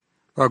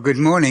Well, good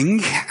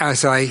morning.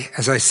 As I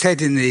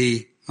said in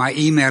my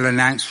email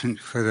announcement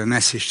for the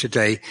message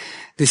today,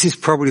 this is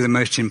probably the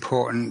most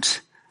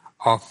important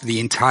of the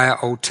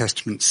entire Old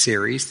Testament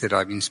series that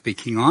I've been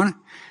speaking on,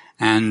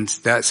 and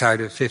that's out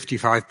of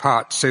 55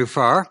 parts so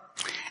far.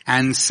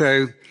 And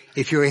so,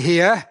 if you're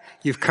here,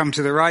 you've come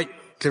to the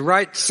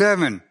right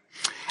sermon.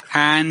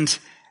 And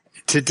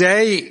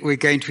today we're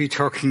going to be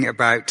talking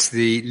about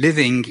the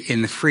living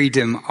in the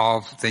freedom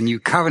of the new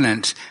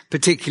covenant,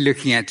 particularly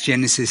looking at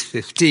Genesis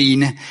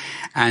 15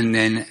 and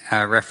then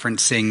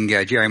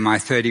referencing Jeremiah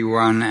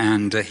 31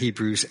 and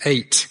Hebrews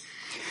 8.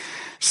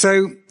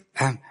 So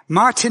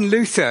Martin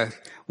Luther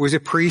was a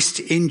priest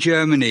in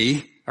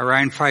Germany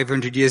around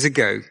 500 years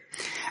ago,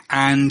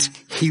 and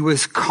he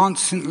was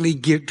constantly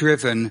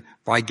driven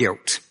by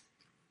guilt.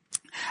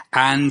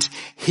 And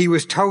he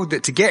was told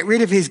that to get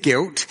rid of his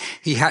guilt,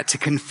 he had to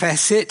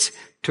confess it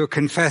to a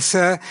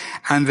confessor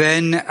and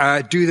then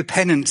do the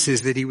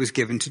penances that he was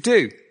given to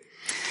do.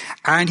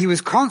 And he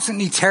was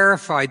constantly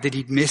terrified that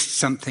he'd missed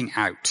something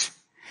out.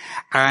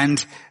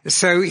 And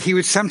so he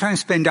would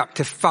sometimes spend up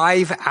to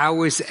 5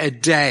 hours a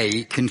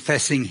day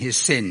confessing his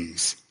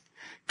sins,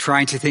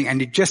 trying to think, and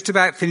he'd just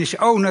about finish,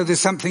 oh no, there's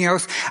something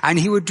else, and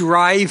he would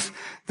drive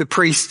the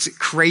priests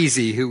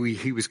crazy who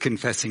he was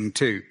confessing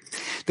to.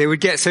 They would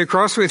get so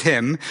cross with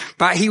him,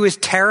 but he was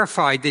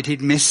terrified that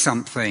he'd missed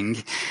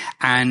something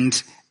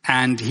and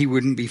he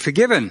wouldn't be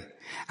forgiven.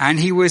 And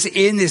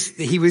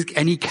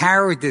he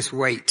carried this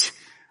weight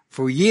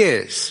for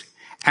years.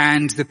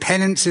 And the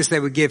penances they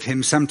would give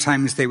him,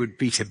 sometimes they would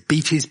be to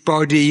beat his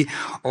body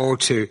or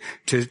to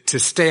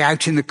stay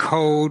out in the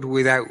cold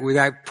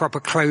without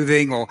proper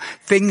clothing, or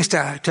things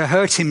to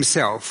hurt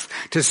himself,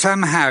 to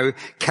somehow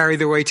carry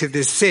the weight of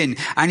this sin.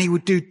 And he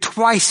would do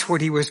twice what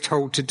he was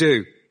told to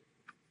do.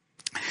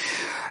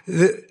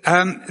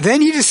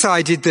 Then he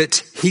decided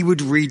that he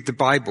would read the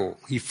Bible.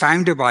 He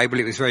found a Bible.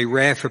 It was very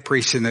rare for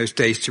priests in those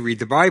days to read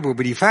the Bible,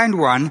 but he found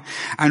one.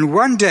 And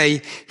one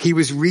day he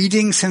was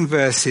reading some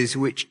verses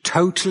which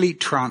totally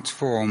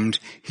transformed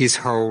his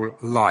whole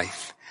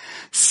life.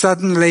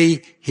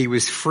 Suddenly he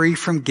was free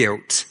from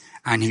guilt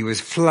and he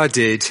was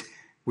flooded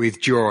with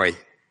joy.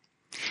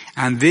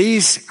 And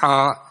these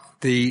are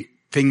the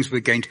things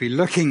we're going to be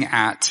looking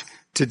at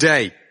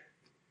today.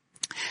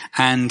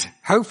 And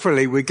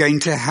hopefully we're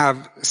going to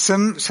have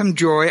some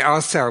joy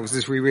ourselves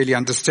as we really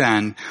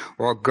understand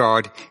what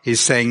God is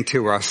saying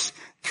to us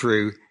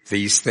through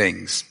these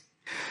things.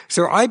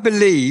 So I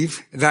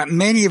believe that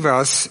many of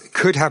us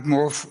could have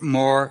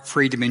more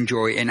freedom and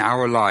joy in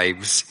our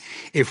lives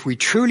if we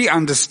truly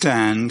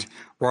understand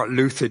what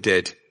Luther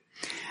did.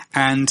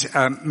 And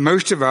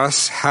most of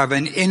us have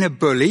an inner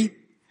bully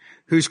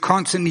who's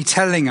constantly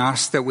telling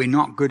us that we're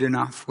not good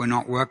enough, we're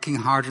not working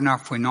hard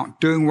enough, we're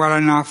not doing well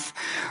enough,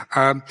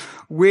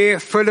 we're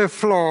full of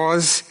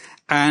flaws,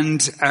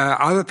 and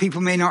other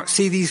people may not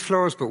see these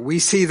flaws, but we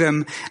see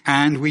them,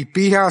 and we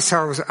beat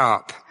ourselves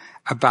up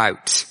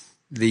about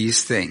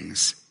these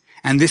things.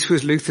 And this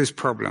was Luther's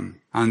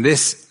problem, and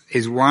this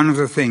is one of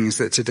the things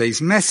that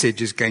today's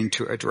message is going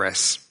to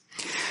address.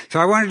 So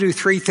I want to do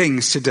 3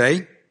 things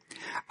today.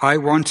 I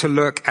want to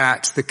look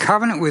at the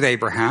covenant with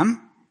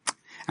Abraham,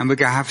 and we're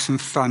going to have some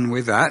fun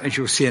with that, as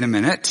you'll see in a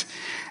minute.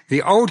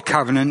 The Old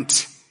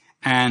Covenant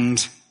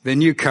and the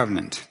New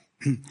Covenant.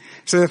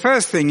 So the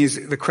first thing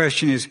is, the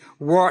question is,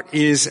 what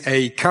is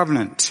a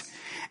covenant?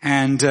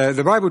 And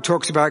the Bible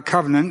talks about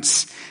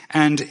covenants,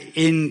 and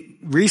in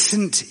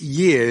recent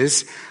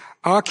years,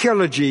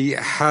 archaeology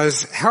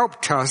has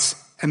helped us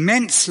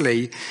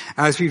immensely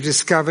as we've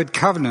discovered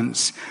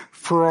covenants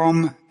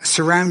from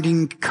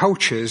surrounding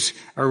cultures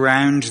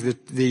around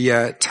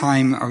the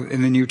time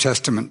in the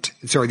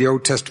the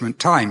Old Testament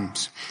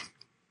times.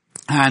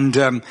 And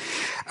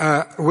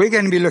we're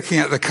going to be looking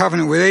at the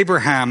covenant with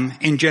Abraham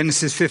in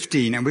Genesis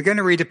 15, and we're going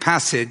to read a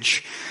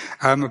passage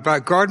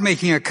about God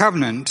making a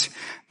covenant,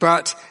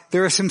 but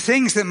there are some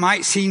things that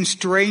might seem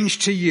strange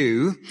to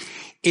you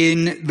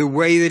in the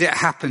way that it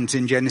happens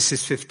in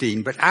Genesis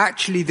 15, but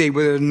actually they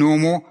were a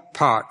normal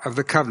part of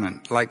the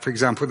covenant, like, for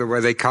example, the way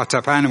they cut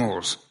up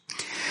animals.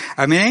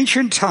 In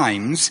ancient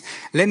times,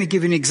 let me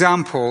give you an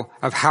example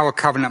of how a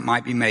covenant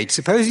might be made.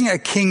 Supposing a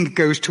king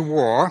goes to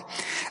war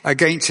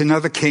against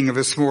another king of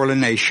a smaller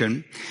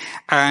nation,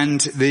 and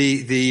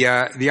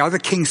the other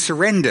king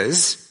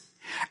surrenders,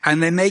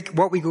 and they make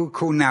what we would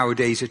call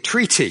nowadays a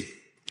treaty.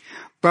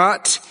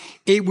 But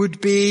it would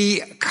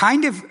be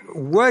kind of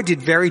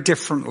worded very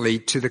differently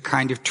to the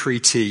kind of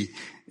treaty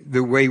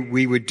the way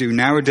we would do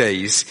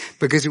nowadays,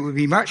 because it would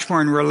be much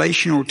more in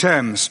relational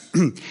terms.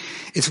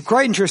 It's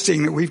quite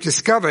interesting that we've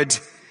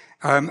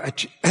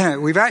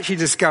actually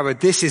discovered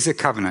this is a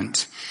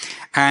covenant,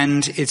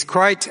 and it's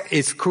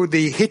called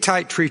the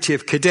Hittite Treaty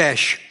of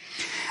Kadesh,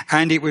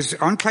 and it was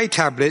on clay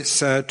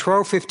tablets,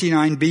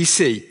 1259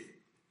 BC.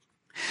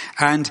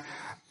 And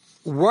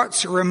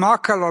what's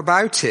remarkable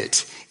about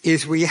it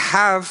is we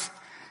have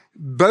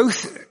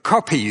both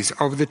copies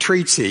of the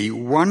treaty,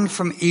 one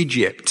from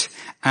Egypt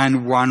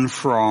and one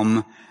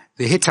from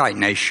the Hittite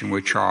nation,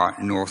 which are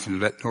north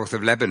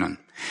of Lebanon.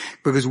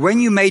 Because when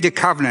you made a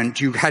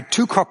covenant, you had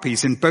two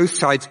copies and both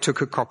sides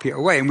took a copy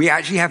away. And we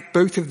actually have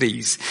both of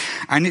these.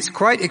 And it's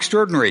quite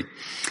extraordinary.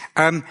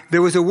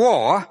 There was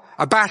a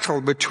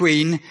battle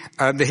between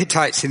the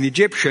Hittites and the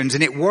Egyptians,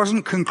 and it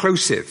wasn't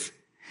conclusive.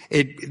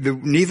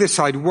 Neither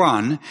side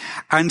won,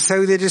 and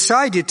so they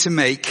decided to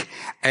make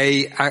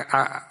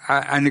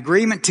an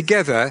agreement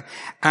together,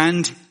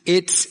 and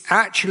it's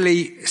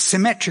actually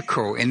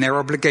symmetrical in their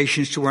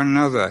obligations to one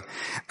another.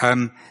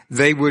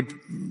 They would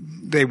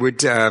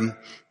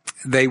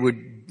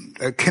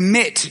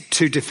commit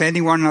to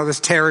defending one another's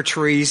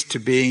territories, to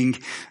being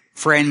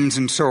friends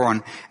and so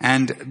on,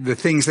 and the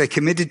things they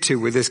committed to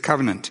with this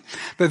covenant.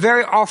 But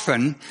very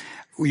often,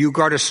 you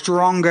got a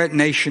stronger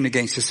nation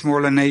against a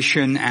smaller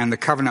nation, and the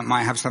covenant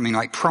might have something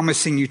like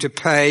promising you to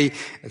pay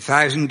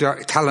 1,000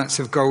 talents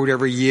of gold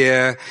every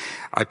year.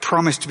 I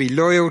promise to be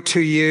loyal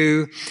to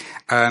you.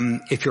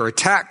 If you're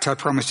attacked, I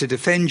promise to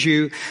defend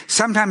you.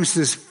 Sometimes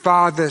there's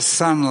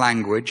father-son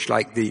language,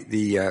 like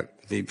the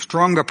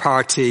stronger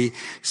party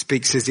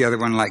speaks as the other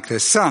one like their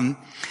son.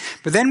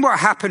 But then what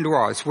happened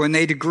was, when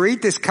they'd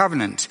agreed this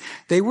covenant,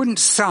 they wouldn't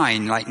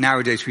sign like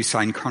nowadays we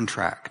sign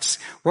contracts.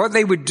 What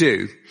they would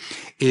do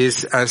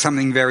is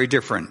something very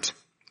different.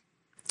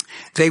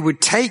 They would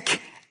take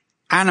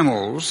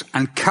animals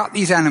and cut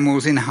these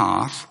animals in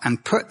half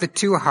and put the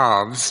two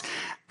halves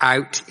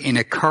out in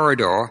a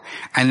corridor,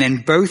 and then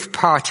both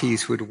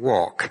parties would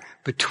walk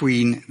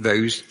between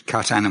those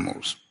cut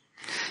animals.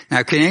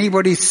 Now, can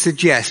anybody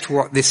suggest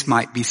what this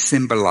might be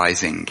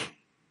symbolizing?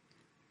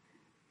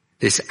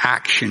 This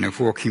action of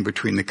walking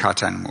between the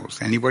cut animals.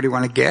 Anybody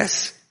want to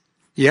guess?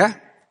 Yeah?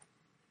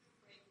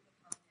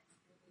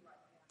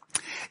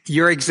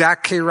 You're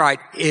exactly right.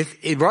 If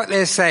what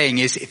they're saying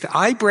is, if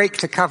I break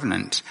the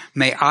covenant,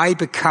 may I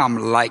become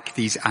like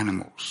these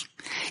animals.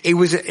 They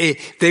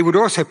would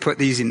also put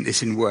this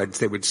in words.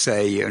 They would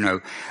say,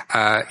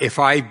 if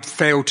I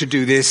fail to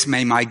do this,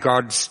 may my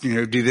gods,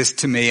 do this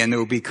to me. And there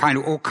will be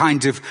all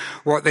kinds of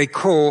what they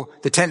call,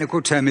 the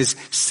technical term is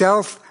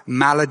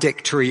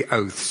self-maledictory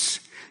oaths.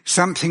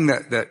 Something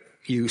that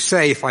you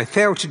say, if I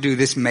fail to do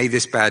this, may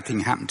this bad thing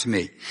happen to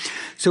me.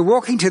 So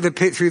walking through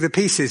the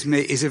pieces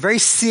is a very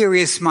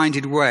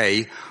serious-minded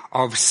way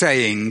of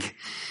saying,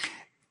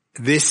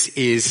 this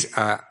is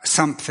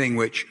something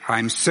which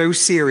I'm so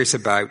serious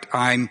about.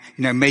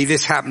 May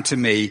this happen to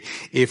me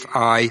if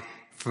I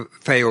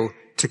fail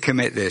to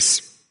commit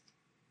this.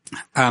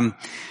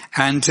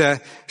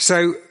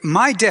 So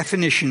my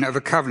definition of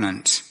a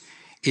covenant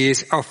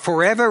is a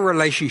forever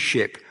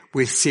relationship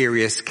with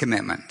serious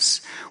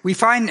commitments. We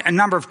find a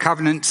number of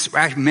covenants,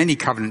 actually many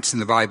covenants in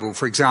the Bible.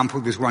 For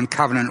example, there's one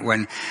covenant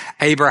when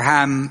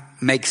Abraham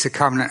makes a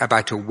covenant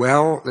about a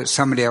well that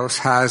somebody else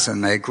has,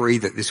 and they agree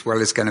that this well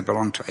is going to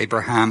belong to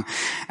Abraham.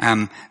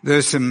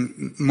 There's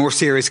some more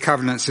serious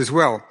covenants as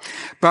well.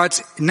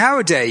 But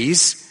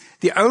nowadays,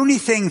 the only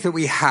thing that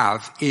we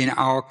have in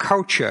our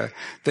culture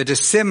that is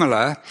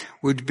similar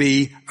would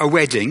be a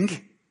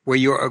wedding, where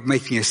you're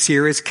making a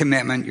serious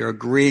commitment, you're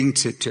agreeing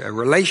to a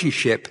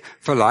relationship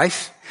for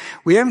life.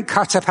 We don't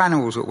cut up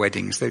animals at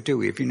weddings, though, do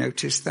we? Have you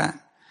noticed that?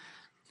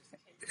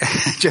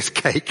 Just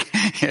cake,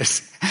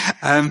 yes.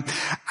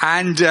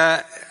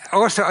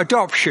 Also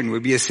adoption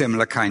would be a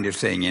similar kind of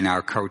thing in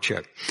our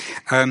culture.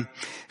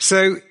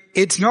 So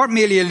it's not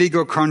merely a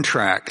legal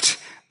contract,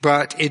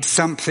 but it's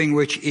something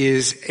which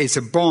is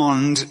a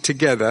bond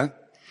together.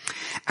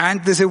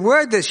 And there's a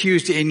word that's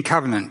used in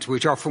covenant,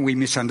 which often we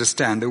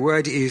misunderstand. The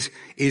word is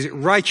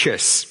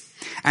righteous.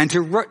 And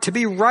to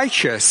be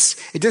righteous,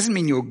 it doesn't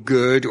mean you're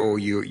good or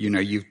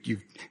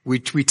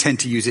we tend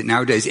to use it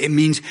nowadays. It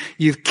means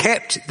you've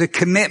kept the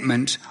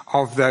commitment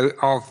of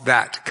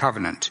that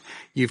covenant.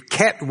 You've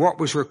kept what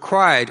was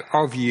required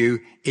of you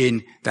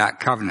in that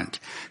covenant.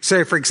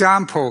 So, for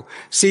example,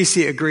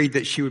 Cece agreed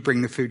that she would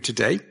bring the food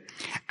today,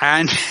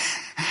 and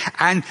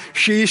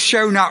she's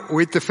shown up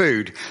with the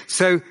food.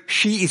 So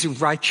she is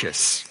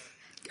righteous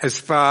as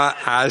far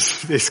as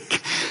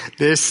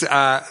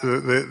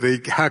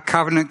her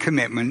covenant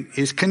commitment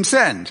is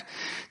concerned.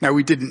 Now,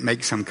 we didn't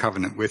make some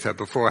covenant with her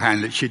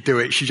beforehand that she'd do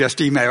it. She just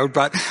emailed.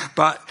 But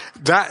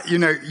that,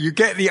 you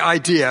get the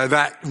idea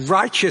that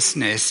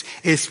righteousness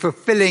is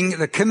fulfilling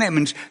the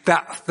commitments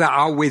that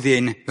are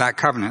within that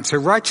covenant. So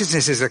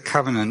righteousness is a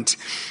covenant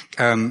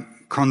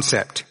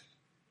concept.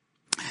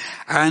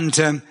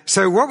 And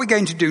so what we're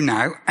going to do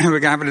now, we're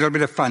going to have a little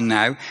bit of fun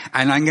now,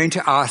 and I'm going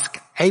to ask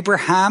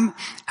Abraham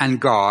and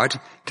God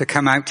to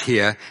come out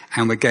here,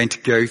 and we're going to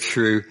go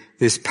through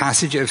this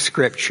passage of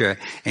Scripture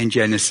in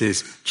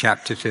Genesis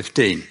chapter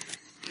 15.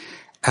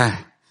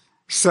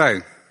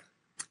 So,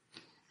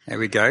 there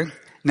we go.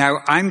 Now,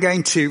 I'm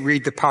going to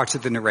read the part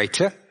of the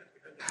narrator.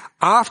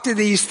 After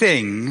these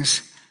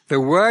things, the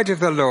word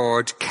of the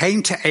Lord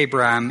came to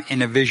Abraham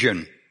in a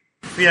vision.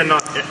 Fear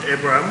not,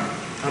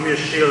 Abraham. I'm your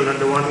shield and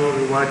the one who will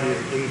reward you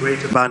in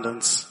great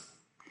abundance.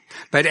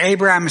 But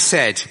Abraham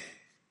said,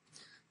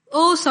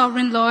 O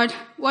sovereign Lord,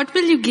 what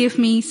will you give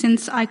me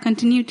since I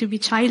continue to be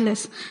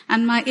childless,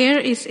 and my heir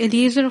is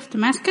Eliezer of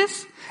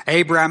Damascus?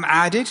 Abraham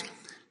added,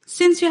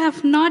 Since you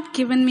have not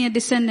given me a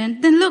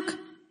descendant, then look,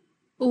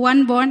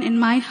 one born in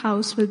my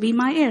house will be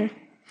my heir.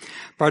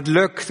 But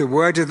look, the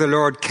word of the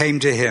Lord came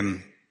to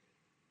him.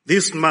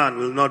 This man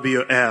will not be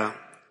your heir,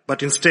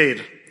 but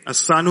instead, a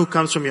son who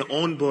comes from your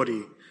own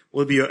body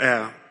will be your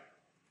heir.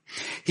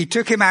 He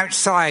took him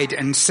outside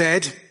and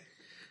said,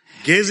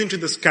 Gaze into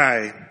the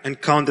sky and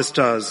count the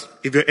stars,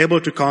 if you're able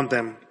to count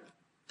them.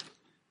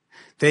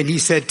 Then he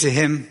said to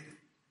him,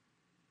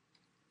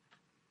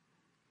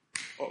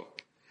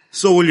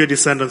 So will your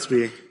descendants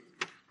be.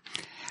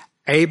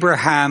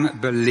 Abraham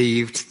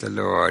believed the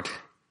Lord,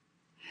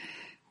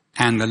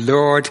 and the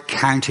Lord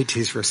counted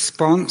his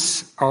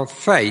response of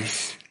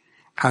faith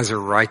as a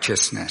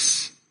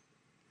righteousness.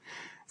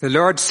 The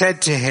Lord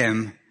said to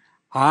him,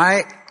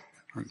 I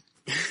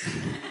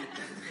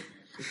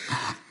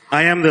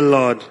am the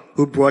Lord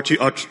who brought you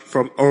out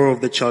from Ur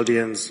of the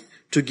Chaldeans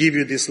to give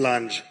you this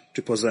land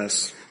to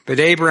possess.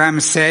 But Abraham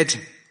said,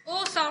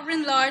 O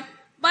sovereign Lord,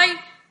 by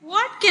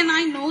what can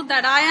I know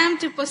that I am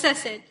to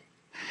possess it?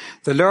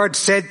 The Lord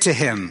said to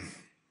him,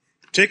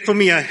 Take for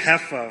me a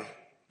heifer,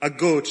 a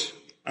goat,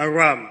 a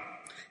ram,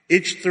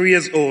 each 3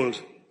 years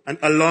old, and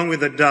along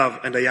with a dove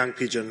and a young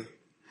pigeon.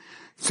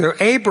 So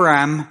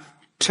Abraham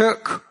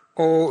took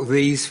all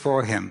these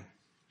for him,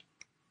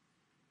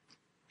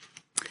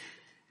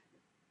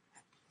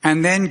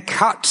 and then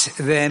cut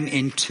them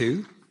in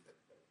two.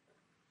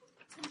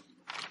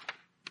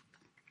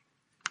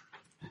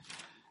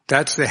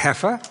 That's the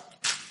heifer.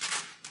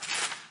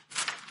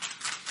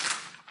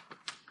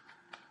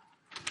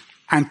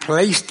 And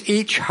placed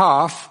each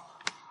half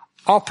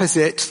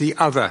opposite the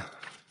other.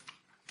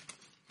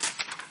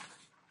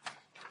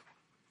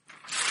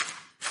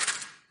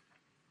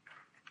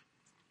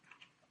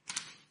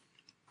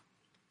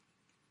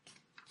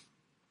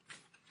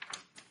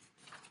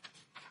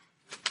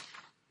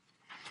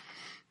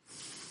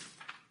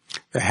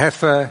 The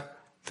heifer,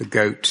 the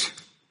goat,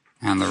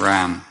 and the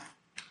ram.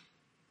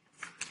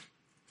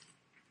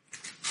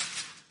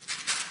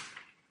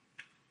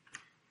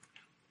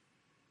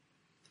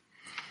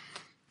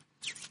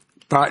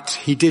 But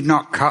he did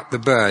not cut the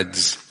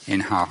birds in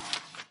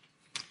half.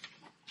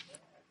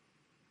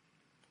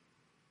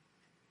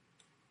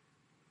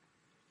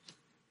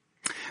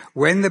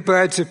 When the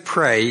birds of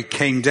prey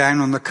came down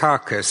on the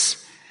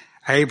carcass,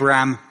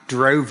 Abraham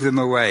drove them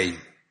away.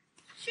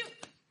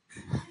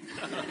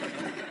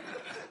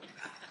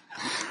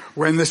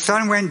 When the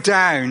sun went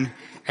down,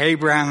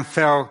 Abraham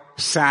fell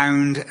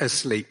sound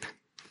asleep.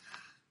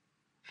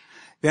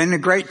 Then a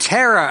great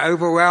terror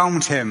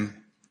overwhelmed him.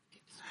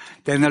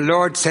 Then the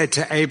Lord said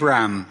to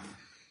Abraham,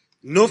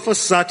 Know for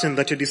certain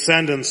that your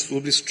descendants will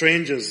be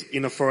strangers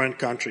in a foreign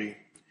country.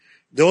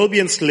 They will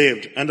be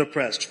enslaved and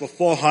oppressed for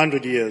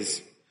 400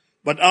 years.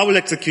 But I will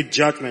execute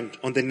judgment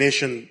on the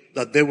nation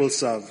that they will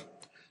serve.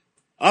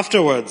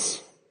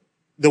 Afterwards,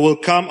 they will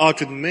come out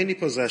with many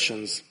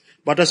possessions.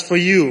 But as for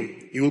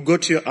you, you will go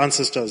to your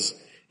ancestors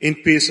in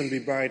peace and be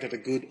buried at a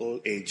good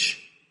old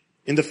age.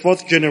 In the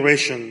 4th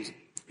generation,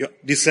 your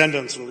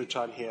descendants will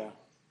return here.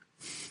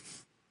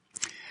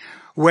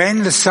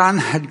 When the sun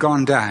had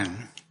gone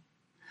down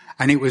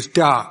and it was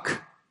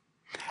dark,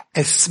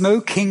 a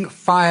smoking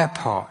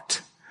firepot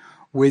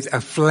with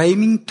a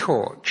flaming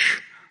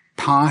torch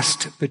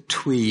passed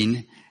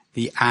between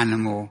the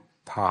animal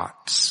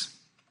parts.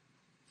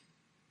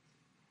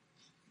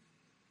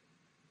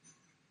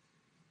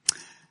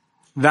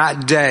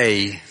 That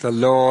day, the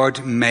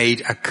Lord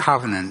made a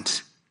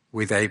covenant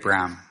with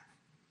Abraham.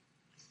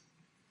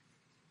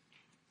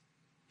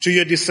 To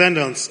your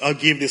descendants, I'll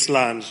give this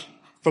land,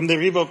 from the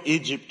river of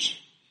Egypt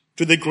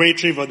to the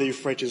great river, the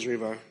Euphrates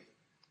River.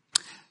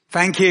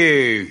 Thank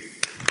you.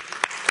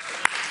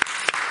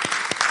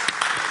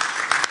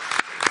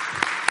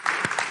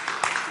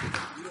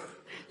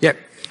 Yep.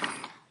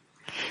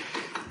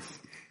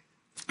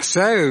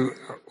 So,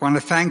 I want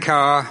to thank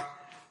our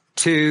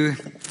two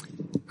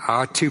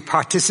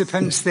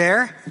participants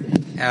there,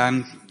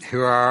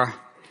 who are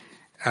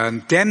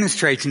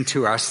demonstrating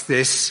to us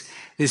this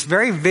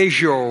very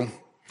visual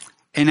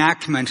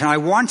enactment. And I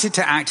wanted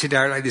to act it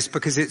out like this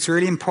because it's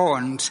really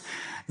important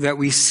that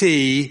we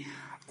see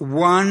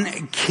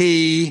one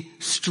key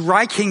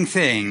striking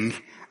thing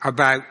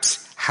about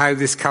how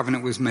this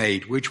covenant was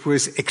made, which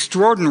was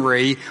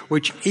extraordinary,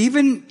 which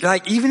even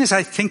as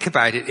I think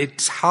about it,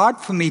 it's hard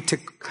for me to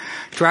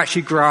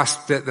actually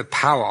grasp the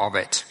power of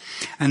it.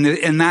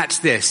 And that's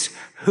this.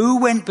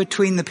 Who went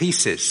between the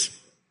pieces?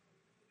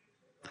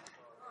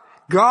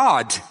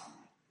 God,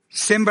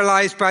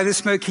 symbolized by the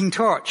smoking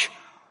torch.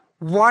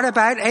 What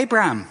about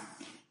Abraham?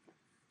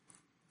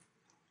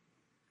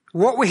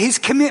 What were his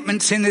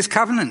commitments in this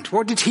covenant?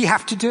 What did he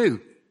have to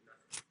do?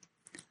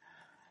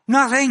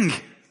 Nothing.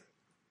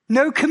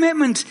 No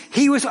commitment.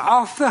 He was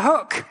off the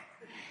hook.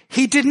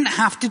 He didn't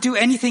have to do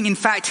anything. In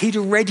fact, he'd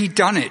already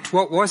done it.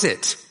 What was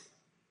it?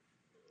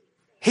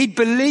 He'd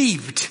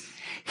believed.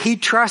 He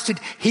trusted.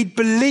 He'd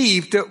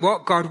believed that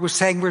what God was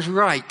saying was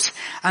right.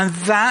 And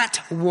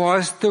that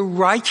was the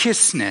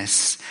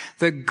righteousness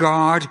that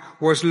God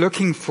was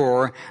looking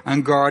for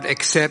and God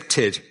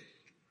accepted.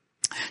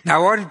 Now,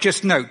 I want to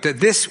just note that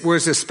this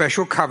was a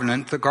special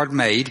covenant that God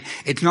made.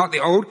 It's not the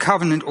old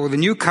covenant or the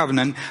new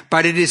covenant,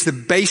 but it is the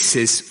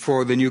basis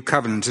for the new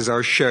covenant, as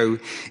I'll show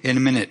in a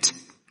minute.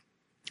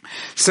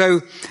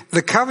 So,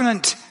 the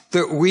covenant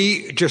that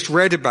we just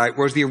read about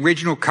was the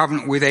original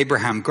covenant with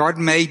Abraham. God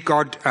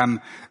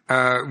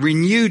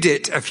renewed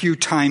it a few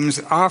times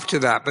after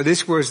that, but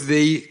this was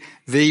the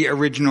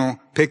original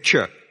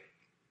picture.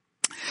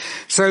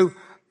 So,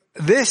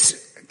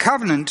 this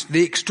covenant,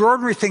 the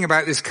extraordinary thing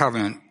about this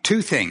covenant,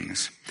 two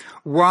things.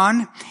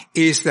 One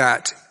is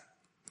that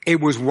it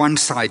was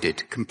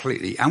one-sided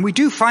completely. And we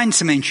do find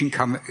some ancient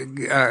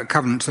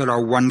covenants that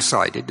are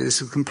one-sided.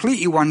 This is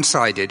completely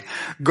one-sided.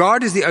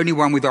 God is the only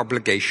one with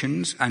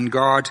obligations, and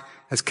God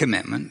has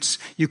commitments.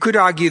 You could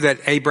argue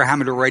that Abraham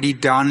had already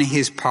done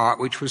his part,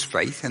 which was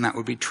faith, and that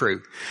would be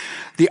true.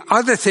 The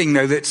other thing,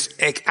 though, that's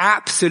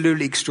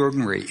absolutely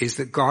extraordinary is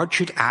that God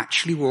should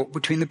actually walk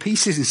between the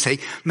pieces and say,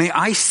 may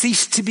I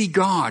cease to be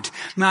God.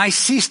 May I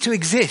cease to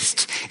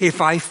exist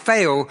if I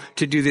fail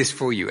to do this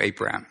for you,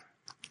 Abraham.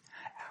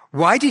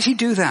 Why did he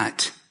do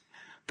that?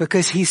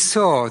 Because he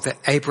saw that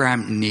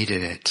Abraham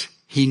needed it.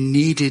 He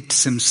needed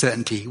some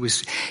certainty.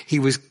 He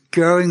was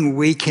going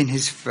weak in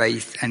his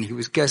faith, and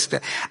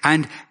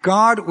and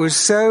God was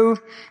so,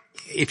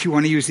 if you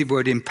want to use the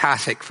word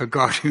empathic for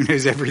God who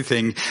knows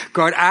everything,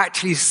 God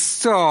actually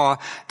saw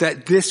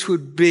that this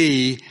would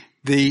be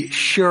the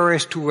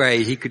surest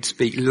way he could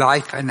speak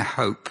life and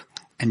hope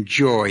and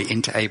joy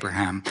into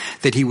Abraham,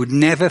 that he would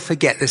never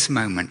forget this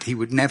moment. He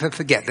would never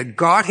forget that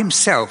God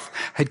himself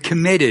had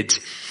committed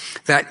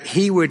that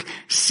he would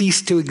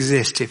cease to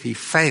exist if he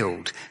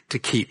failed to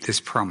keep this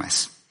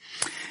promise.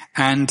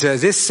 And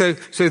this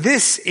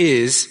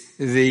is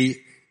the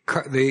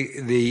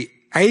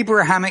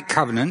Abrahamic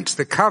covenant,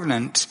 the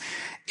covenant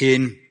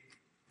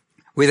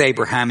with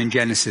Abraham in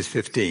Genesis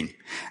 15.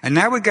 And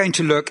now we're going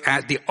to look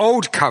at the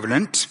Old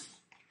Covenant,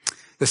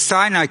 the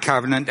Sinai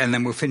covenant, and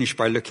then we'll finish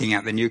by looking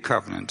at the new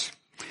covenant.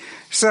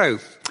 So,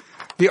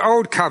 the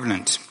Old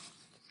Covenant.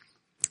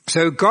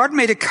 So God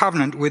made a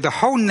covenant with the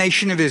whole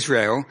nation of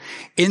Israel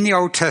in the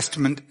Old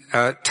Testament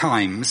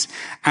times,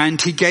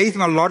 and he gave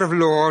them a lot of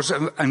laws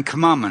and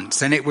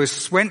commandments, and it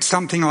went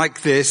something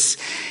like this: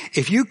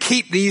 if you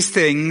keep these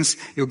things,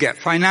 you'll get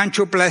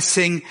financial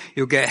blessing,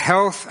 you'll get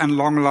health and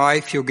long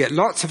life, you'll get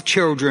lots of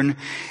children.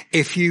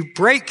 If you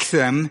break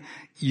them,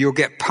 you'll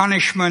get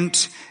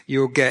punishment,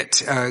 you'll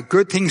get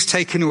good things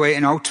taken away,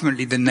 and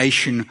ultimately the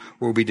nation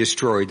will be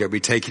destroyed. They'll be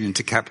taken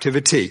into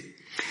captivity.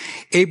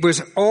 It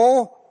was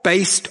all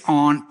based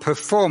on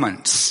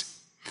performance.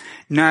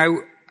 Now,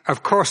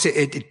 of course,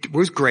 it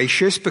was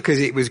gracious, because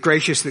it was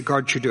gracious that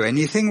God should do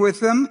anything with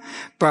them,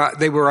 but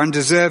they were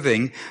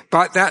undeserving.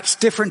 But that's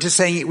different to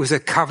saying it was a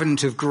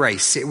covenant of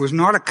grace. It was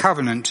not a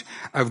covenant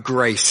of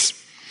grace.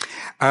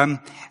 And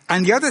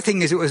the other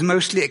thing is it was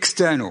mostly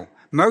external.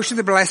 Most of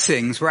the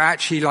blessings were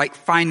actually like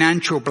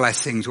financial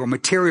blessings or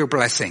material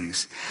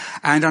blessings.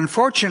 And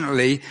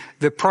unfortunately,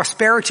 the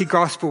prosperity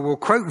gospel will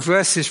quote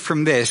verses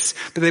from this,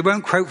 but they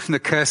won't quote from the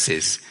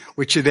curses,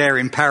 which are there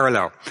in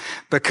parallel.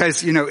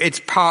 Because,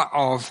 it's part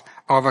of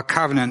a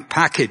covenant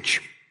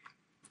package.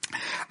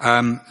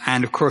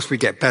 And of course we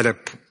get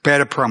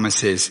better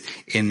promises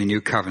in the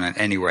new covenant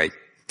anyway.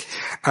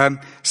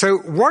 So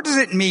what does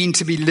it mean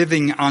to be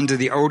living under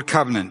the old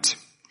covenant?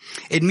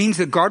 It means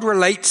that God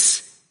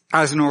relates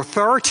as an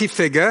authority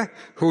figure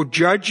who'll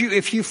judge you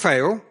if you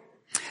fail.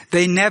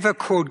 They never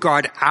called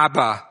God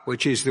Abba,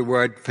 which is the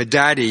word for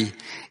daddy.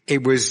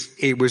 It was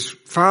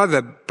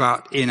father,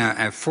 but in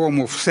a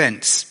formal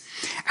sense.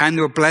 And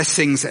there were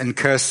blessings and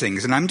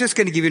cursings. And I'm just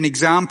going to give you an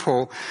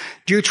example.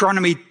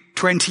 Deuteronomy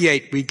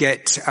 28, we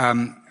get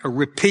a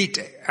repeat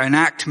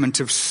enactment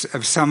of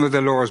some of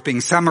the laws being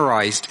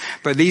summarized.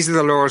 But these are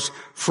the laws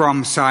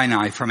from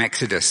Sinai, from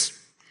Exodus.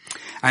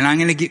 And I'm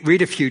going to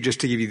read a few just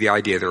to give you the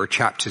idea. There are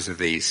chapters of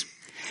these.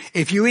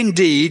 If you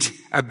indeed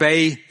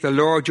obey the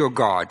Lord your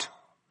God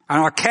and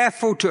are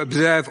careful to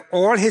observe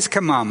all his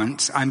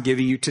commandments I'm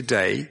giving you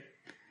today,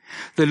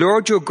 the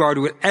Lord your God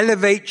will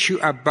elevate you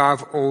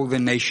above all the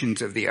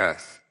nations of the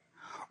earth.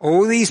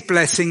 All these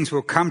blessings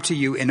will come to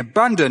you in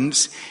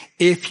abundance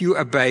if you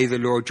obey the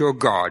Lord your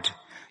God.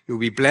 You'll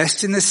be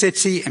blessed in the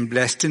city and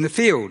blessed in the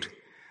field.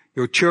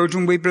 Your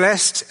children will be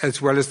blessed,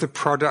 as well as the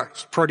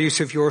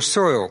produce of your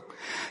soil,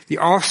 the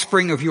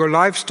offspring of your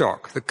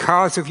livestock, the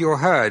calves of your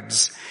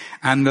herds,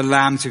 and the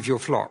lambs of your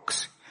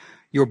flocks.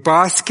 Your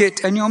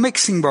basket and your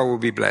mixing bowl will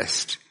be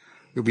blessed.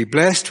 You'll be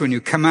blessed when you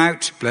come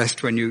out,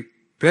 blessed when you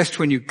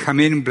come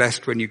in,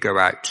 blessed when you go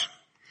out.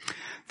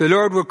 The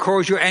Lord will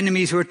cause your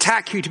enemies who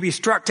attack you to be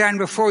struck down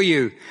before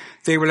you.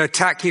 They will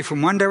attack you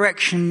from one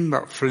direction,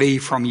 but flee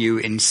from you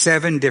in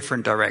 7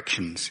 different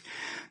directions.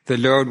 The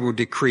Lord will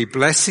decree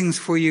blessings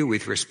for you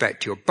with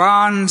respect to your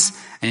barns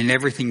and in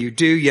everything you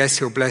do. Yes,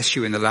 he'll bless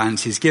you in the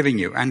lands he's giving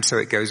you. And so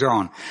it goes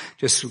on.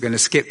 We're going to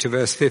skip to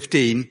verse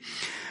 15.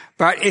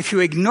 But if you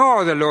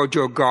ignore the Lord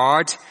your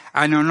God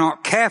and are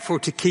not careful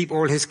to keep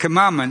all his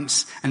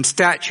commandments and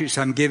statutes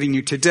I'm giving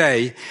you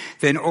today,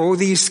 then all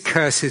these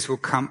curses will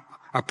come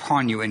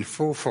upon you in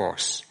full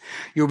force.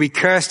 You'll be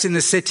cursed in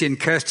the city and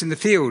cursed in the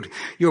field.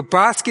 Your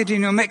basket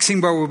and your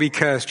mixing bowl will be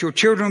cursed. Your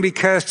children will be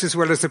cursed as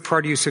well as the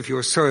produce of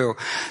your soil,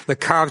 the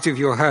calves of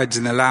your herds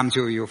and the lambs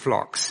of your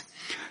flocks.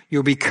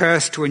 You'll be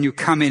cursed when you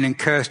come in and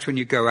cursed when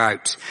you go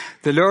out.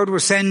 The Lord will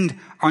send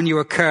on you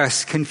a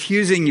curse,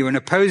 confusing you and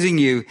opposing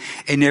you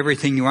in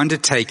everything you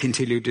undertake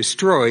until you're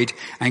destroyed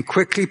and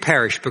quickly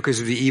perish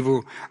because of the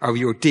evil of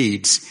your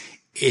deeds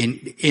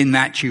in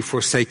that you've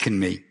forsaken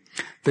me.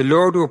 The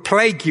Lord will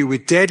plague you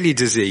with deadly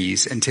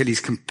disease until he's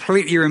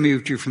completely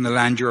removed you from the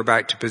land you're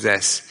about to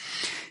possess.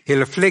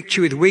 He'll afflict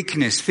you with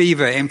weakness,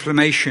 fever,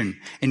 inflammation,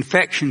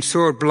 infection,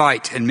 sword,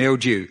 blight, and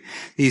mildew.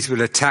 These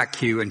will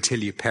attack you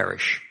until you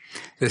perish.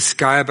 The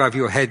sky above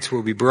your heads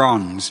will be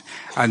bronze,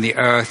 and the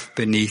earth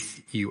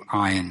beneath you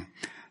iron.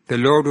 The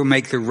Lord will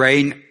make the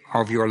rain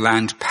of your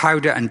land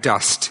powder and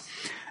dust,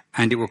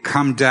 and it will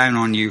come down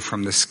on you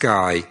from the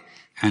sky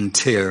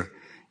until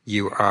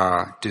you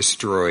are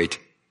destroyed.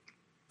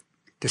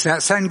 Does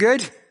that sound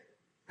good?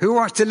 Who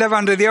wants to live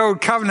under the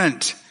old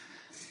covenant?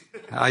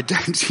 I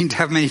don't seem to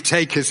have many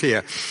takers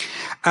here.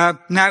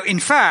 Now, in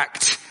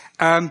fact,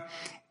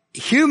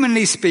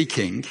 humanly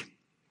speaking,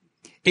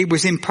 it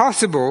was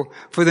impossible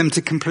for them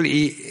to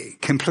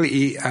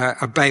completely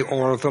obey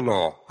all of the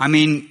law. I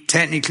mean,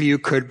 technically you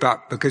could,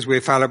 but because we're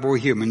fallible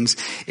humans,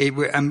 it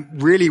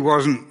really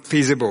wasn't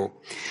feasible.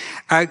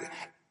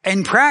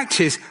 In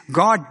practice,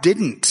 God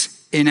didn't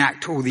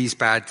enact all these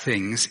bad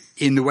things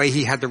in the way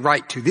he had the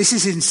right to. This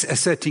is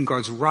asserting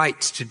God's right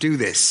to do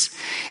this.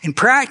 In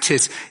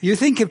practice, you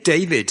think of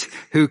David,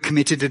 who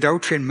committed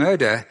adultery and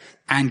murder,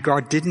 and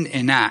God didn't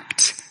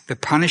enact the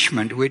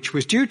punishment which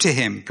was due to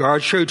him.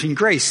 God showed him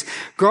grace.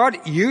 God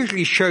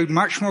usually showed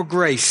much more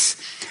grace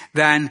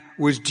than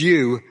was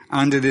due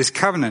under this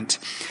covenant.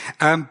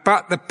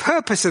 But the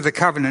purpose of the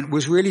covenant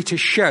was really to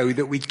show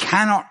that we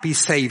cannot be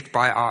saved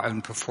by our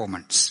own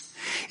performance.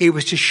 It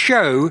was to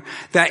show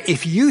that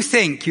if you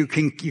think you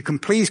can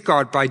please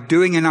God by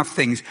doing enough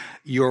things,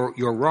 you're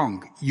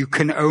wrong. You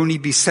can only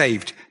be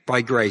saved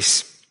by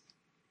grace.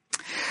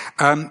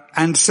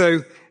 And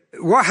so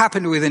what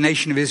happened with the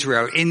nation of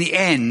Israel? In the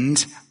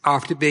end,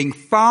 after being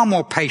far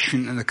more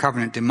patient than the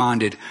covenant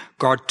demanded,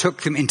 God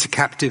took them into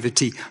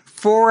captivity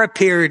for a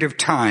period of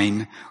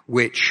time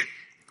which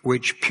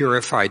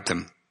purified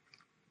them.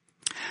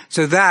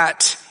 So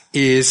that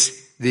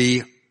is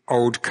the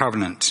Old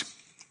Covenant.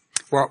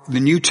 What the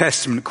New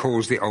Testament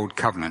calls the Old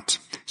Covenant,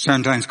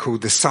 sometimes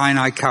called the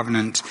Sinai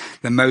Covenant,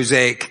 the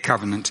Mosaic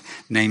Covenant,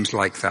 names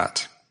like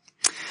that.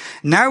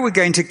 Now we're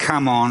going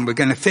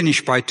to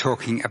finish by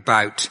talking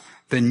about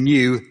the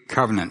New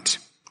Covenant.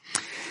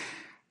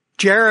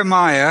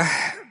 Jeremiah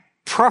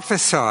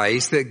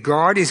prophesies that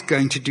God is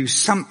going to do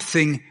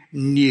something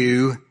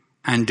new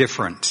and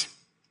different.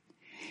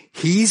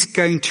 He's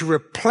going to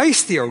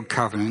replace the Old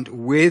Covenant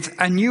with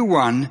a new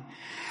one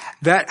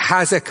that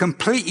has a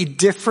completely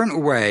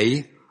different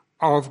way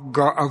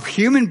of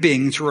human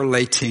beings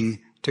relating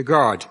to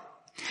God.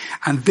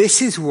 And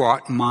this is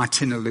what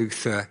Martin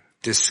Luther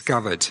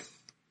discovered.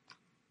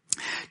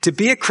 To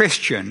be a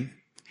Christian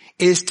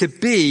is to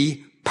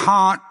be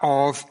part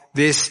of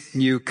this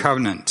new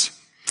covenant.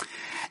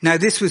 Now,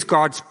 this was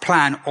God's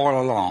plan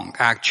all along,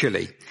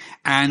 actually.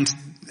 And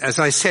as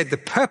I said, the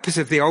purpose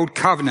of the Old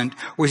Covenant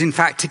was in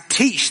fact to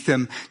teach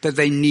them that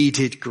they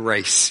needed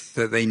grace,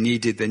 that they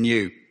needed the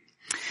new.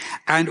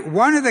 And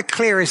one of the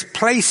clearest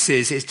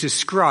places it's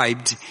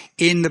described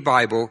in the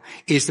Bible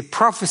is the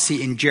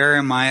prophecy in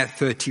Jeremiah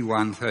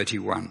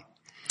 31:31.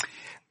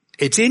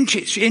 It's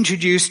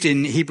introduced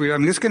in Hebrew.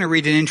 I'm just going to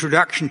read an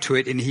introduction to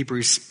it in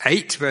Hebrews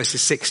 8,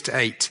 verses 6 to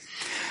 8.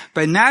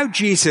 But now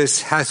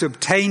Jesus has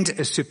obtained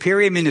a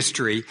superior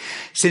ministry,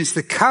 since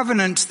the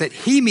covenant that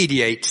he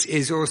mediates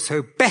is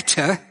also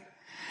better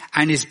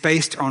and is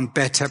based on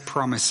better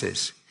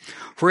promises.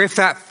 For if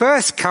that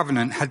first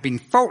covenant had been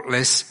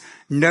faultless,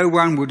 no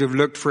one would have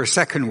looked for a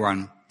second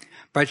one.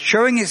 But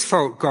showing its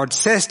fault, God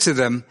says to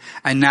them,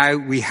 and now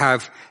we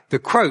have the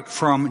quote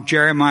from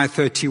Jeremiah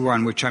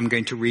 31, which I'm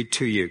going to read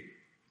to you.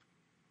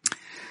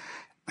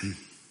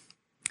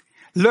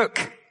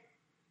 Look,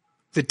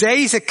 the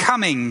days are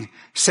coming,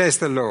 says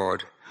the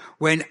Lord,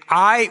 when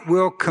I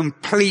will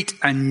complete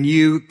a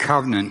new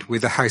covenant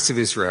with the house of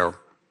Israel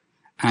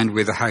and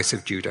with the house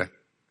of Judah.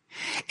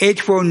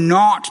 It will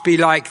not be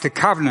like the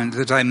covenant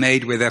that I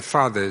made with their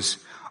fathers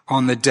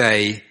on the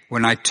day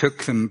when I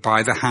took them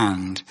by the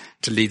hand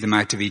to lead them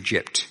out of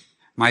Egypt.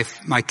 My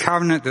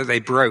covenant that they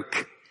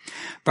broke.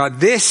 But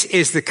this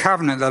is the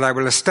covenant that I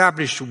will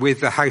establish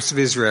with the house of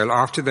Israel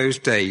after those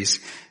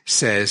days,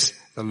 says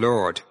the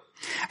Lord.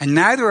 And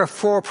now there are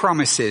 4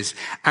 promises,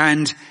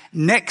 and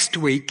next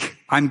week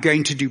I'm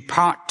going to do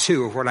part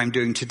 2 of what I'm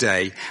doing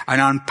today and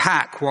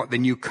unpack what the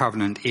new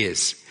covenant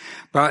is.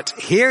 But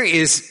here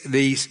is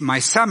my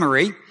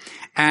summary,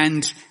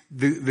 and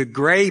the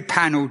grey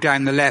panel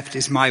down the left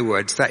is my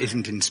words. That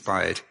isn't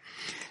inspired.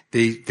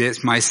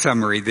 That's my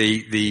summary.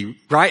 The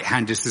right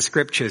hand is the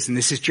scriptures, and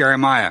this is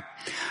Jeremiah.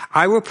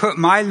 I will put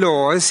my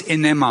laws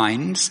in their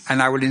minds,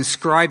 and I will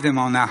inscribe them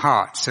on their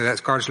hearts. So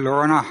that's God's law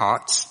on our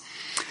hearts.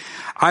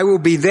 I will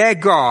be their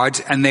God,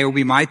 and they will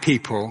be my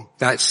people.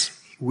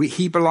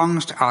 He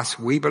belongs to us,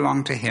 we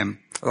belong to him.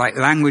 Like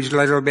language, a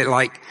little bit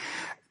like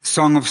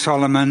Song of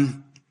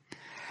Solomon.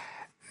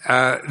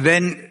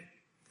 Then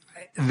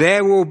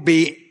there will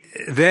be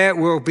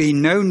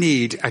no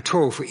need at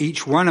all for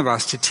each one of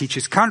us to teach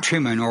his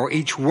countrymen or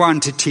each one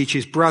to teach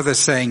his brother,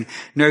 saying,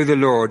 know the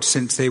Lord,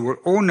 since they will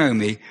all know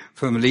me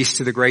from the least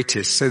to the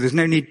greatest. So there's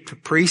no need for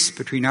priests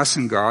between us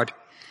and God.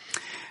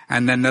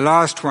 And then the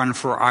last one,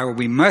 for I will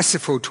be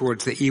merciful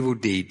towards the evil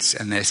deeds,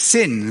 and their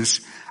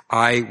sins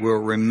I will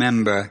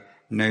remember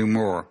no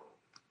more.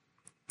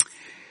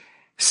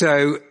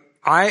 So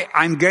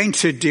I'm going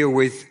to deal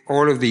with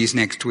all of these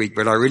next week,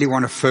 but I really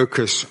want to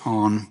focus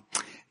on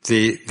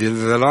the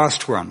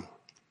last one,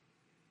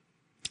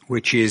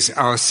 which is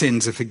our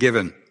sins are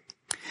forgiven.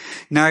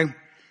 Now,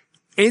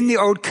 in the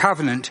Old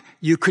Covenant,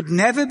 you could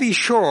never be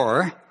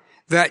sure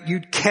that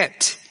you'd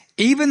kept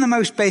even the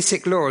most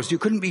basic laws. You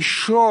couldn't be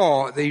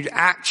sure that you'd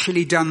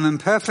actually done them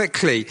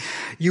perfectly.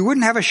 You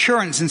wouldn't have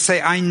assurance and say,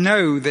 I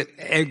know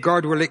that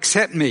God will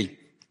accept me.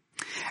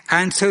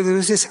 And so there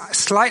was this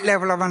slight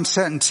level of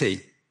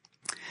uncertainty.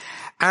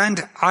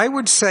 And I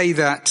would say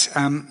that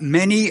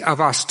many of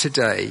us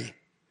today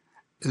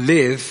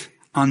live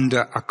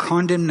under a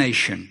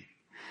condemnation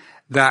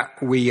that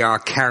we are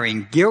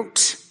carrying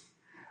guilt,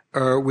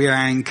 we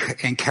are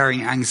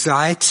carrying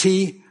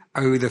anxiety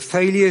over the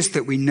failures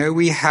that we know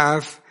we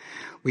have.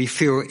 We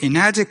feel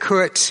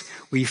inadequate.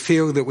 We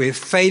feel that we're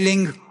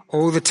failing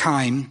all the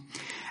time,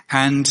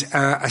 and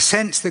a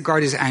sense that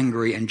God is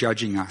angry and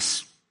judging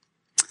us.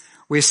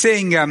 We're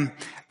seeing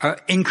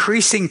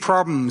increasing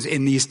problems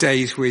in these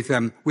days with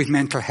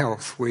mental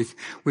health, with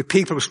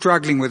people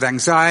struggling with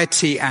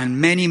anxiety and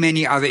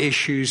many other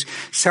issues,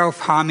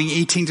 self-harming,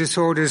 eating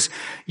disorders,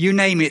 you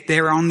name it,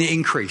 they're on the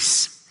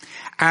increase.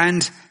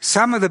 And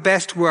some of the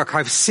best work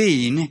I've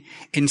seen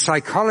in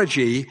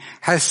psychology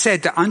has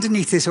said that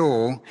underneath this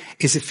all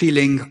is a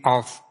feeling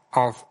of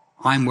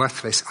I'm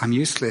worthless, I'm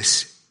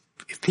useless.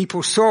 If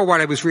people saw what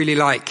I was really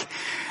like,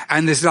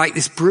 and there's like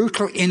this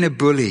brutal inner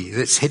bully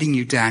that's hitting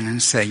you down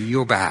and saying,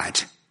 you're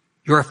bad.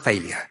 You're a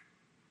failure.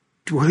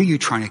 Who are you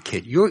trying to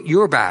kid?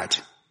 You're bad.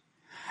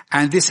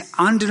 And this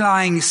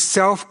underlying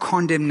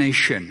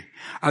self-condemnation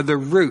are the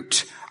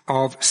root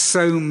of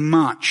so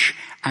much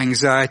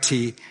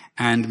anxiety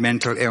and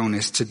mental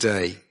illness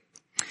today.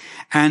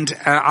 And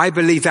I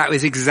believe that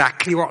was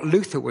exactly what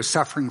Luther was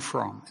suffering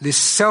from. This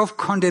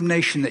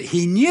self-condemnation that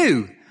he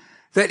knew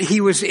that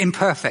he was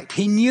imperfect.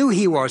 He knew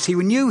he was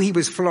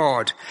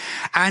flawed.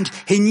 And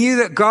he knew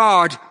that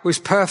God was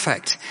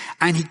perfect.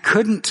 And he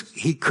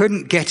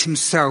couldn't get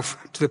himself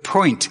to the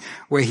point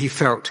where he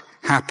felt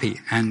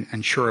happy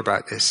and sure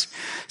about this.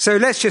 So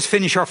let's just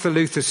finish off the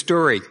Luther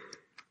story.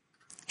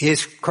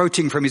 Here's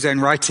quoting from his own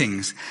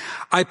writings.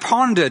 I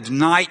pondered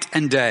night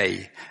and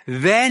day.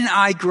 Then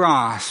I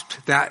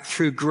grasped that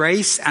through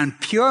grace and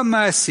pure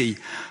mercy,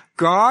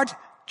 God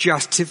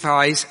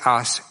justifies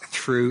us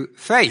through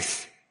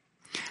faith.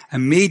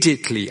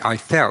 Immediately I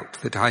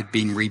felt that I'd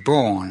been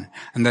reborn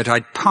and that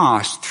I'd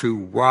passed through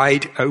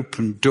wide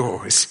open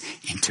doors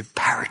into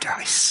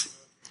paradise.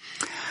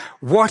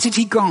 What had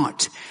he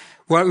got?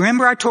 Well,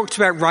 remember I talked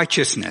about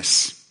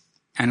righteousness,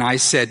 and I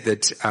said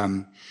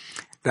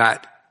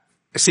that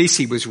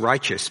Cece was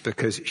righteous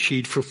because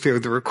she'd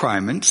fulfilled the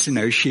requirements.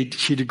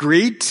 She'd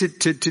agreed to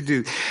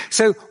do.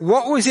 So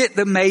what was it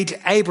that made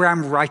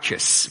Abraham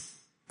righteous?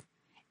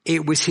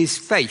 It was his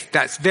faith.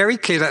 That's very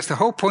clear. That's the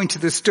whole point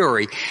of the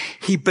story.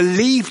 He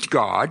believed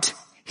God,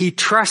 he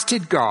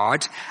trusted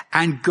God,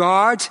 and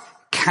God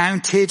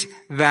counted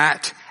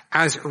that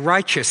as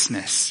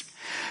righteousness.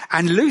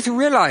 And Luther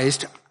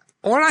realized,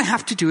 all I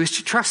have to do is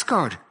to trust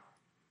God.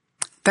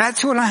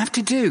 That's all I have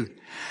to do.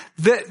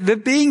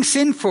 The being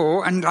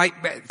sinful and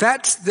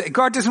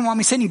God doesn't want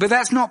me sinning, but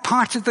that's not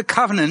part of the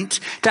covenant.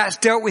 That's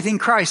dealt with in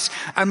Christ.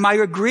 And my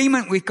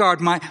agreement with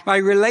God, my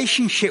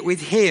relationship with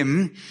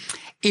him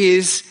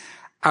is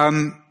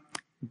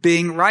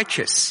being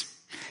righteous.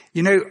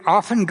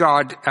 Often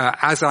God,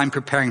 as I'm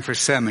preparing for a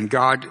sermon,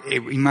 he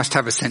must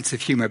have a sense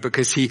of humor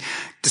because he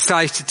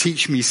decides to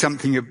teach me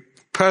something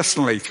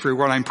personally through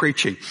what I'm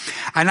preaching.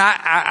 And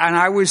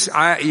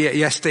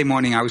yesterday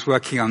morning I was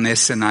working on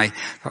this, and I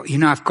thought,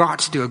 I've got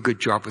to do a good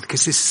job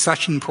because this is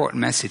such an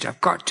important message.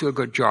 I've got to do a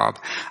good job.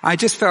 I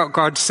just felt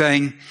God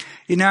saying,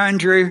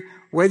 Andrew,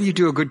 whether you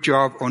do a good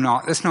job or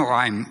not, that's not what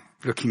I'm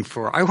looking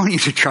for. I want you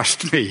to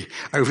trust me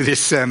over this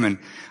sermon.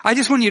 I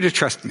just want you to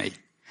trust me.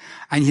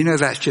 And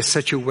that's just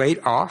such a weight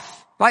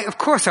off. Of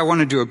course I want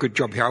to do a good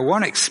job here. I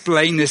want to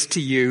explain this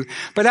to you,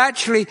 but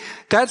actually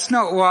that's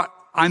not what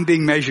I'm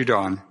being measured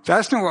on.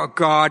 That's not what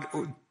God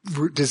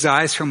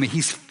desires from me.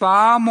 He's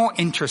far more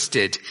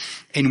interested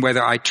in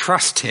whether I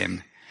trust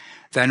him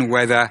than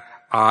whether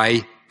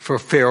I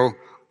fulfill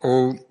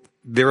all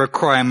the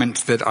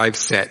requirements that I've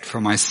set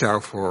for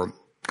myself or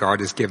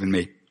God has given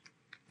me.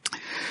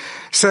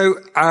 So,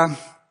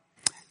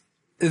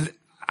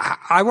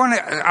 I want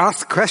to ask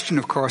the question,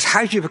 of course,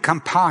 how do you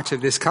become part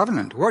of this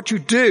covenant? What do you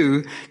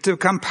do to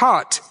become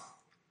part?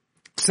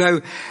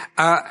 So,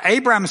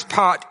 Abraham's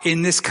part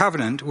in this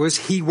covenant was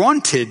he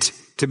wanted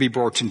to be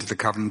brought into the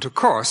covenant, of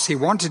course. He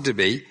wanted to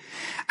be.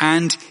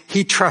 And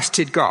he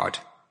trusted God.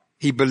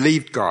 He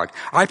believed God.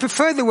 I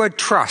prefer the word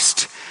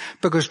trust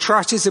because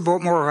trust is a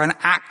bit more of an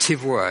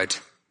active word.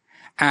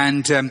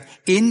 And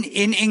in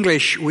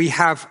English, we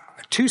have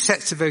two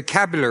sets of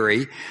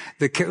vocabulary.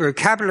 The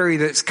vocabulary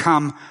that's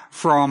come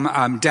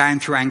from down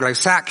through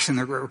Anglo-Saxon,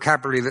 the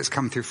vocabulary that's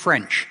come through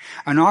French.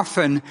 And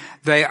often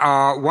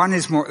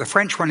the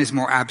French one is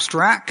more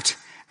abstract,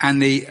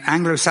 and the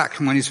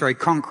Anglo-Saxon one is very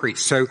concrete.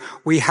 So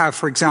we have,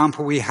 for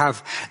example,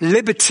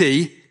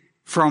 liberty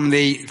from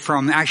the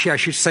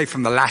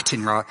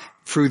Latin, rather,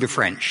 through the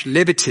French.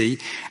 Liberty,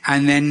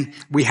 and then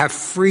we have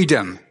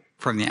freedom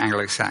from the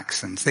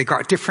Anglo-Saxons. They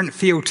got a different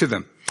feel to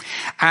them.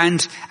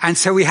 And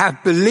so we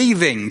have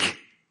believing,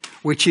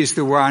 which is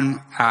the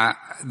one,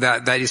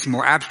 that is a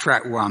more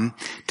abstract one,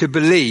 to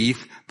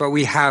believe, but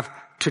we have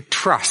to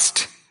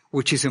trust,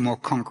 which is a more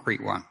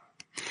concrete one.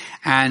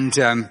 And,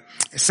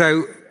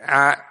 so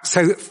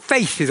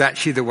faith is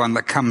actually the one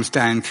that comes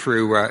down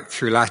through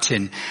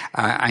Latin,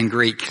 and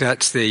Greek.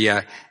 That's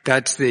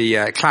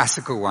the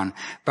classical one.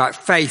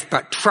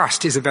 But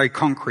trust is a very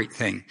concrete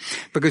thing.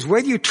 Because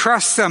whether you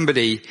trust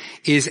somebody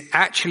is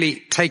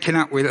actually taken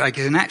up with,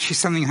 and actually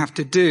something you have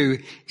to do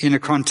in a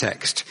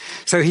context.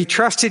 So he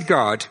trusted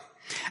God.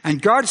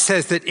 And God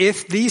says that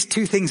if these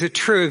two things are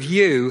true of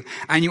you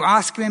and you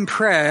ask him in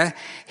prayer,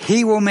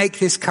 he will make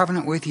this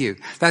covenant with you.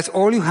 That's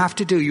all you have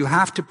to do. You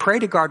have to pray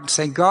to God and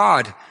say,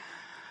 God,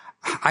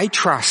 I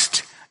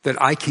trust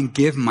that I can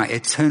give my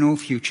eternal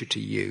future to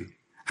you.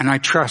 And I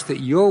trust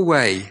that your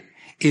way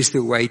is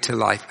the way to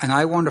life. And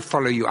I want to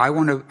follow you. I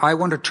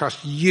want to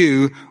trust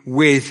you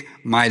with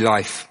my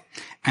life.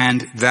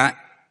 And that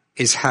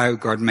is how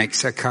God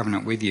makes a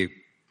covenant with you.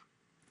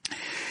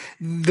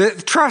 The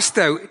trust,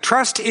 though,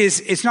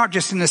 it's not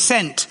just an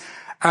assent.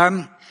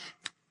 A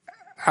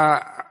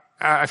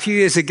few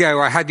years ago,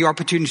 I had the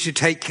opportunity to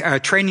take a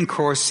training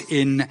course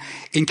in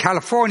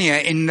California,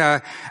 in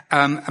a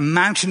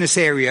mountainous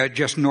area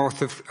just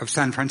north of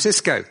San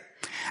Francisco.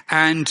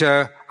 And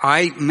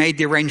I made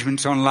the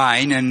arrangements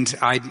online, and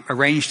I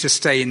arranged to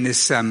stay in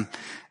this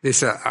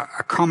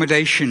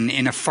accommodation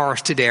in a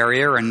forested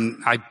area,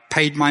 and I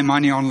paid my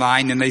money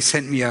online, and they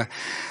sent me a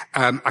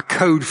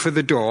code for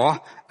the door,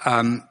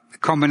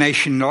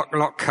 combination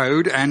lock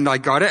code, and I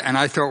got it, and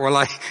I thought, well,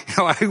 I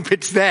hope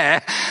it's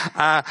there.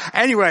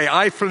 Anyway,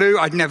 I flew.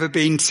 I'd never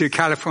been to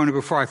California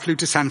before. I flew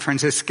to San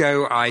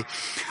Francisco. I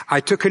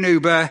took an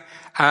Uber,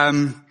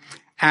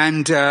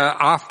 and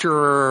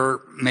after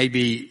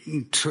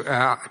maybe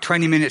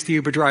 20 minutes, the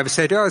Uber driver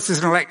said, "Oh, this is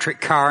an electric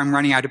car. I'm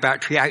running out of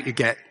battery. Out you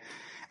get."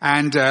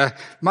 And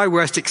my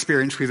worst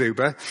experience with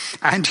Uber.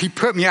 And he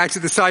put me out to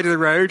the side of the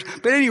road.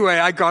 But anyway,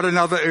 I got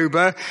another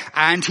Uber,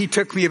 and he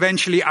took me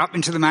eventually up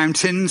into the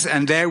mountains,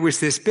 and there was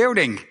this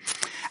building.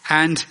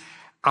 And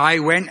I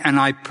went and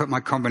I put my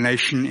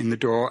combination in the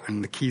door,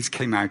 and the keys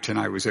came out, and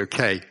I was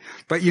okay.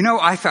 But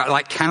I felt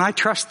like, can I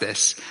trust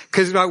this?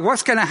 Because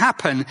what's going to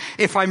happen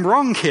if I'm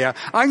wrong here?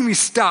 I'm going to be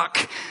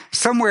stuck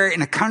somewhere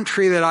in a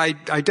country that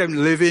I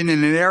don't live in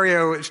an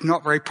area that's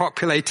not very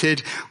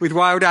populated with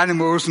wild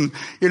animals, and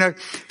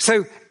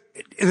so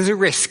there's a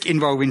risk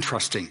involved in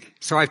trusting.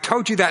 So I've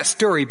told you that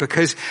story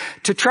because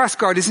to trust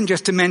God isn't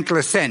just a mental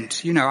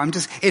assent. I'm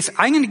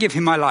going to give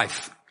him my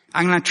life.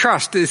 I'm going to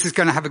trust that this is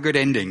going to have a good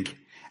ending.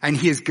 And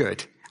he is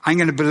good. I'm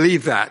going to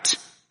believe that.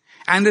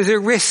 And there's a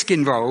risk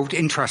involved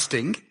in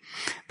trusting,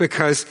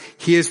 because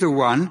he is the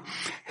one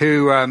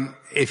who,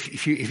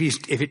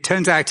 if it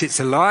turns out it's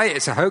a lie,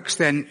 it's a hoax,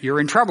 then you're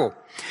in trouble.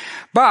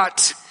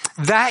 But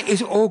that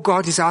is all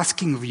God is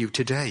asking of you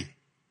today.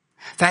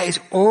 That is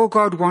all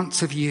God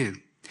wants of you.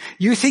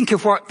 You think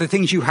of what the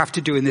things you have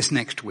to do in this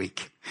next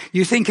week.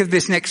 You think of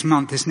this next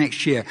month, this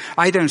next year.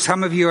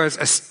 Some of you are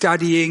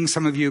studying,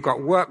 some of you have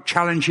got work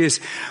challenges.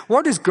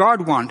 What does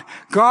God want?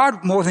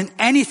 God, more than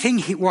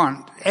anything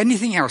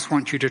else,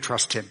 wants you to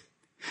trust him.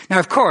 Now,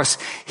 of course,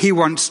 he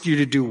wants you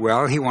to do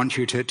well. He wants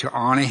you to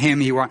honor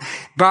him.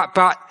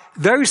 But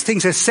those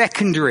things are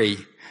secondary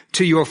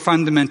to your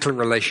fundamental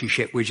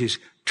relationship, which is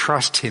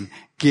trust him,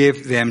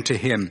 give them to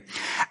him.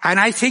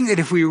 And I think that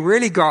if we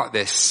really got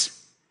this,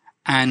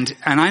 and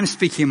I'm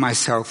speaking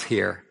myself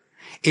here,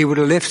 it would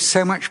lift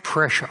so much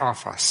pressure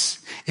off us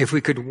if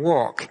we could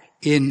walk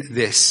in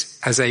this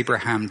as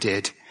Abraham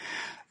did.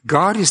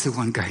 God is the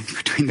one going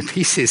between the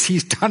pieces.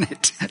 He's done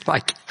it.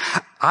 What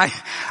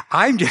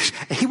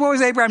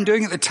was Abraham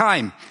doing at the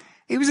time?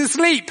 He was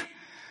asleep.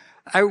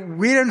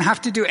 We don't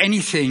have to do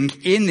anything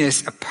in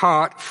this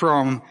apart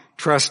from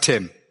trust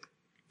him.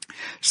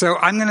 So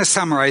I'm going to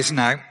summarize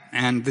now,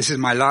 and this is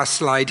my last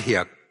slide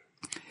here.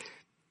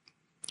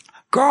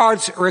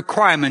 God's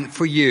requirement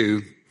for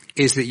you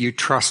is that you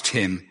trust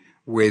him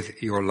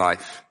with your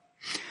life.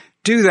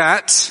 Do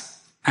that,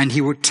 and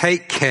he will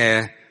take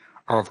care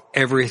of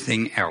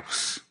everything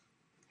else.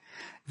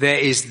 There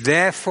is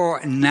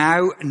therefore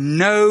now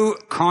no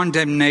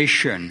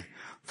condemnation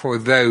for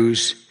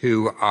those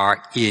who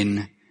are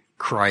in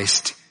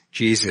Christ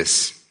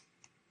Jesus.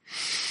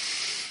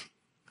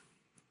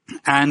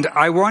 And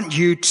I want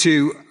you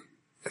to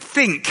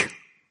think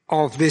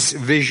of this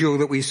visual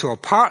that we saw.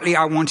 Partly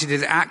I wanted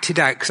it acted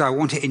out because I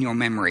want it in your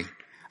memory.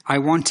 I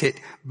want it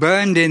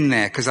burned in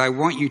there because I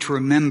want you to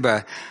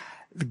remember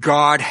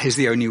God is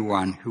the only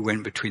one who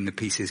went between the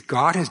pieces.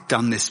 God has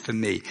done this for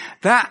me.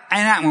 That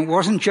enactment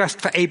wasn't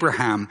just for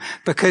Abraham,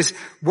 because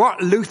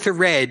what Luther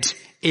read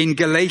in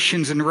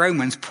Galatians and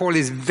Romans, Paul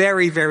is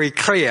very, very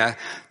clear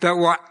that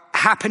what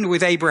happened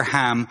with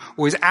Abraham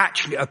was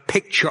actually a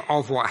picture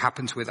of what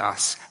happens with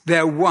us.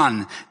 They're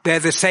one. They're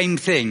the same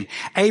thing.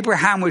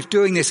 Abraham was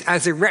doing this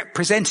as a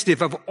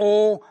representative of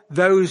all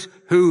those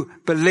who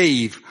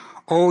believe,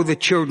 all the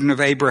children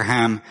of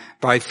Abraham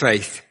by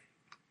faith.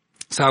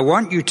 So I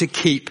want you to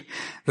keep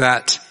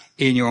that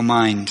in your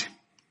mind.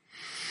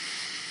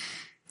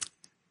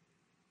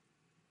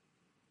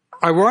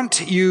 I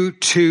want you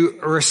to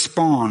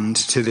respond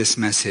to this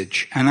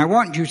message, and I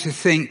want you to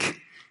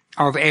think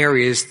of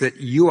areas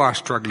that you are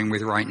struggling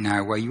with right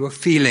now, where you are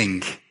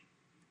feeling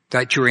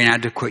that you're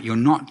inadequate, you're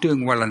not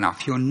doing well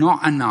enough, you're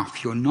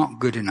not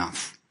good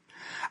enough.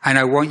 And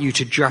I want you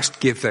to just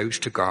give those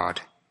to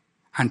God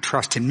and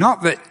trust Him.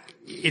 Not that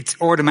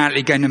it's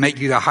automatically going to make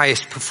you the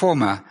highest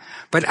performer,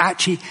 but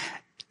actually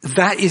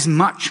that is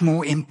much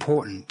more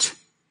important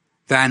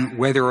than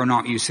whether or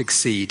not you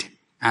succeed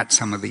at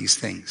some of these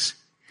things.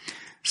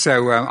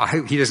 So I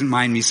hope he doesn't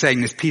mind me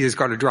saying this. Peter's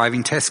got a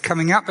driving test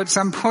coming up at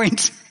some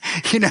point.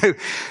 You know,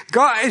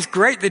 God is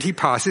great that he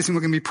passes, and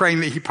we're going to be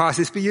praying that he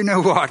passes, but you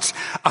know what?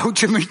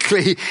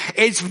 Ultimately,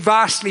 it's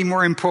vastly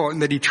more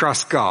important that he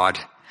trusts God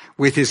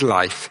with his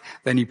life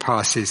than he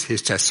passes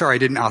his test. Sorry, I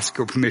didn't ask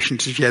your permission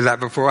to share that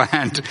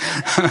beforehand.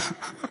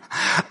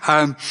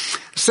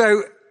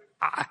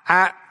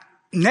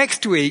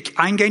 Next week,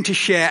 I'm going to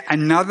share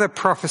another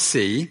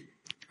prophecy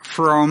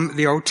from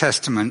the Old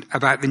Testament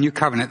about the New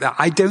Covenant that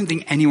I don't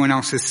think anyone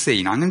else has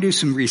seen. I'm going to do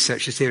some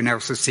research to see if anyone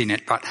else has seen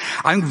it, but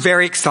I'm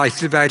very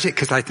excited about it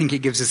because I think it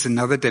gives us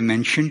another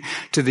dimension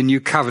to the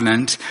New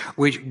Covenant,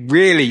 which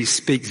really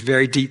speaks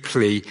very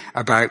deeply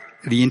about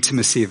the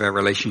intimacy of our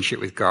relationship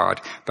with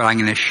God. But I'm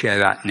going to share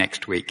that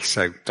next week.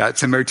 So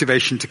that's a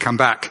motivation to come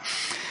back.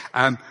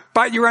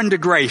 But you're under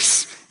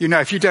grace. You know,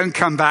 if you don't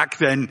come back,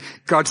 then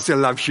God still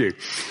loves you.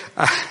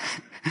 I'm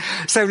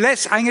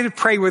going to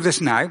pray with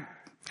us now.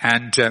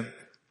 And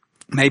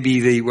maybe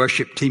the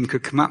worship team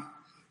could come up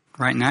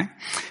right now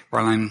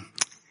while I'm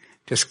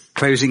just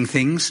closing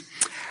things.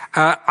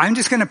 I'm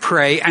just going to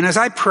pray, and as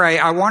I pray,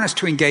 I want us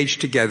to engage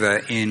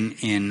together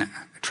in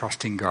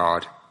trusting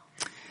God.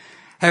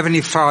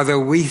 Heavenly Father,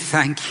 we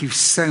thank you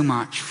so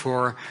much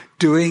for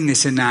doing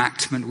this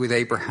enactment with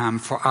Abraham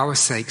for our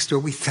sakes.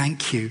 Lord, we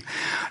thank you.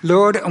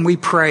 Lord, and we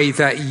pray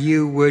that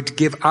you would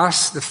give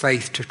us the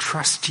faith to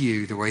trust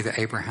you the way that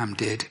Abraham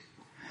did.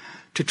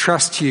 To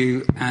trust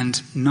you and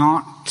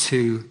not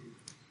to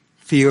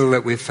feel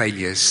that we're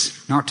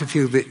failures, not to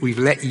feel that we've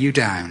let you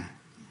down,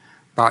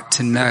 but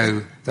to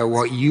know that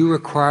what you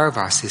require of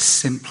us is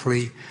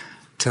simply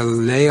to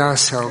lay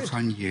ourselves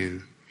on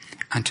you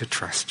and to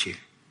trust you.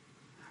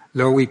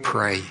 Lord, we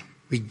pray.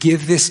 We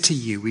give this to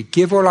you. We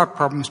give all our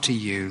problems to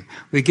you.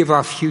 We give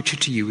our future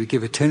to you. We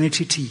give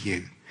eternity to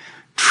you,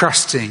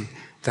 trusting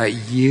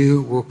that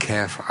you will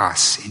care for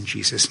us in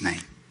Jesus'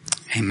 name.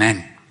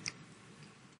 Amen.